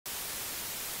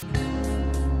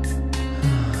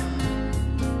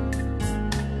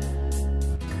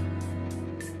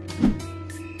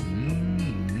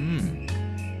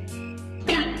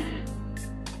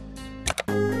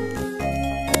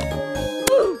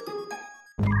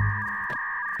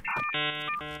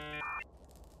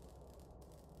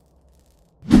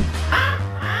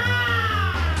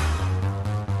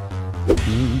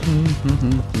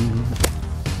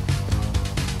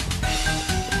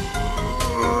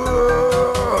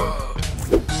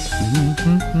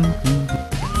Let's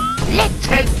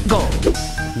go.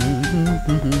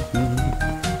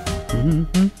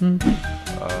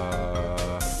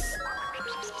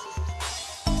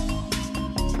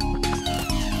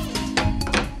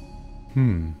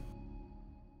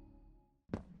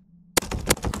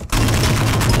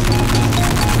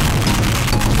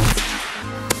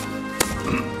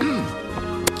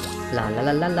 La la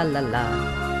la la la la la.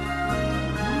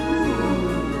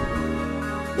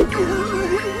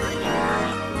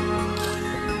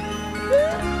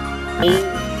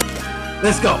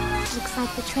 Let's go. Looks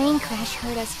like the train crash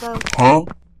hurt us both. Huh?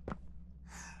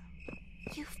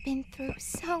 You've been through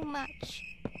so much.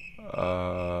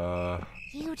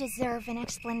 You deserve an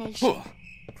explanation.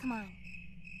 Come on.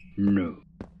 No.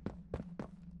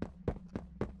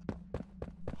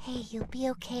 Hey, you'll be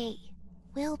okay.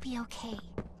 We'll be okay.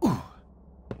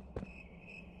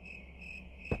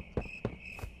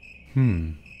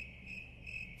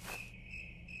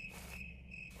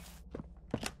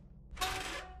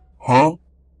 Huh?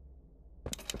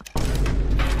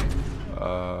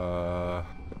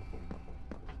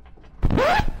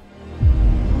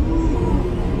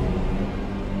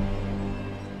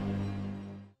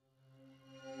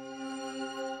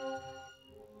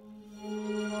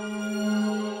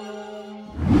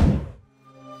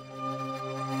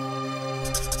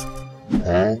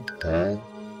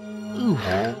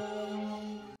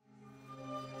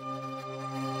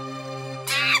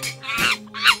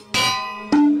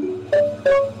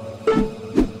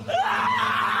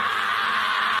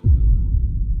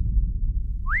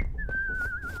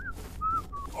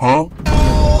 Huh?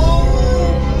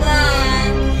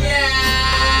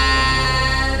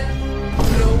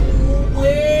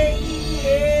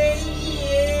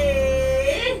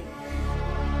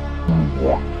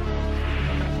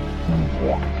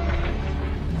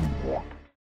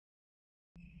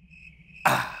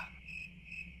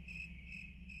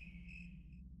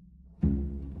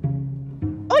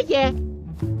 Oh yeah.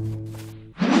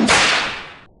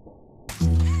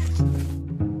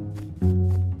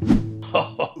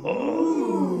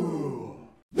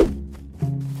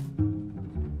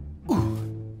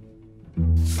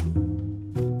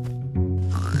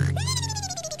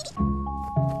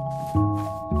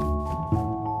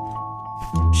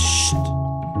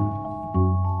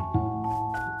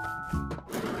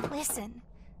 Listen,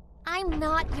 I'm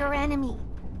not your enemy.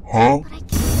 Huh? But I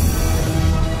can't.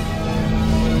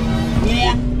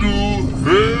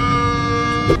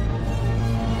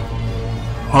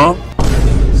 Huh?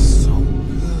 So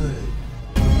good.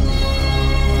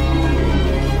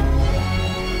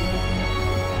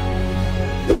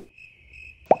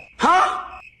 Huh?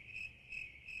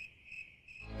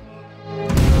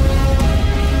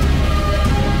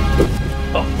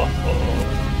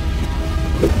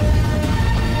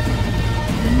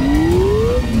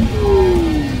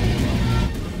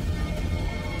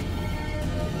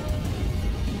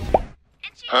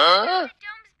 Huh? The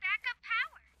dome's backup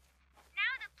power.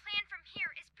 Now the plan from here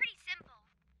is pretty simple.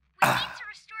 We need to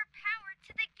restore power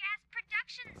to the gas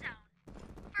production zone.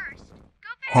 First,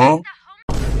 go back to the